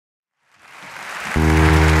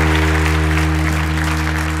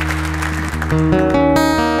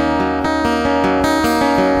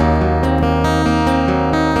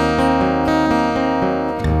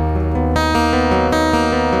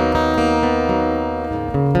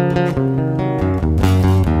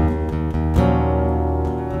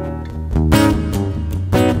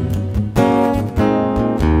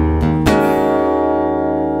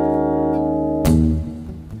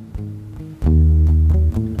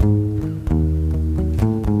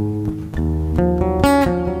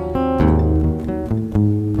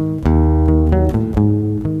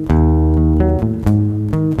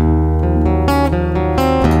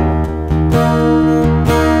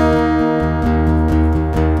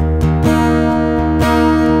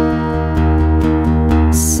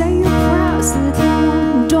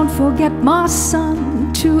Forget my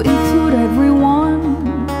son to include everyone.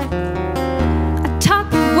 I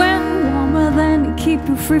tuck you when warmer, then keep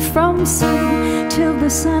you free from sun till the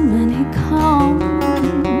Sandman he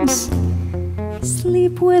comes.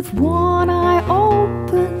 Sleep with one eye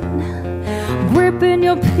open, gripping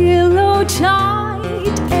your pillow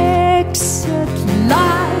tight, exit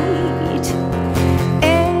light.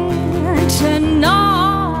 And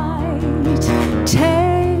tonight,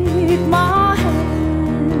 take my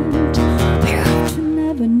hand, we're up to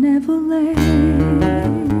Neverland.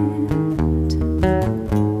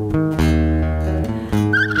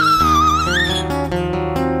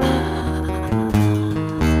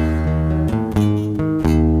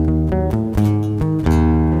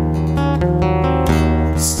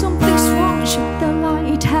 Something's wrong, shut the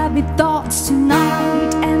light, heavy thoughts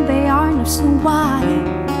tonight, and they are not so white.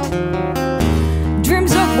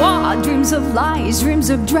 Dreams of war, dreams of lies, dreams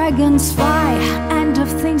of dragons fly, and of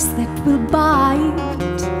things that will bite.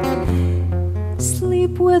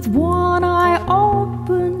 Sleep with one eye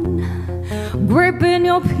open, gripping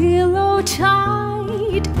your pillow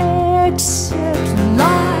tight, exit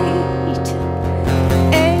light.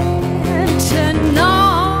 And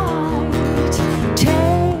tonight,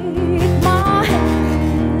 take my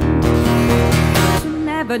hand to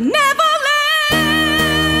Neverland.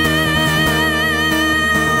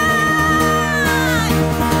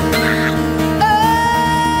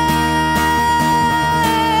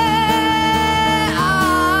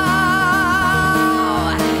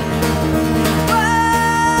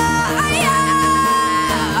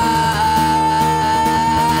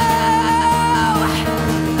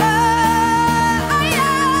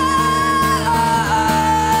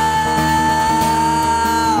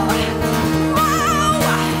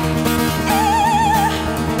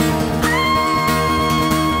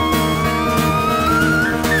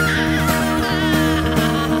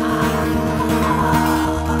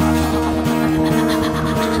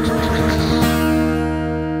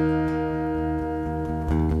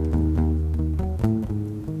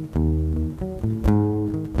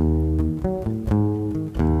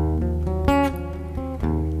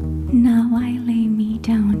 Now I lay me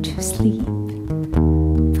down to sleep.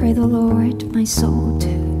 Pray the Lord my soul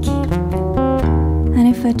to keep. And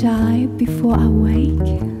if I die before I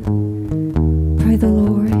wake, pray the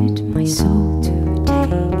Lord my soul to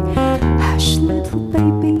take. Hush, little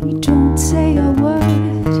baby, don't say a word,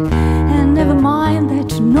 and never mind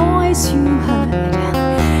that noise you heard.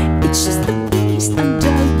 It's just the beast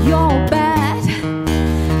under your bed,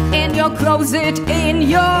 in your closet.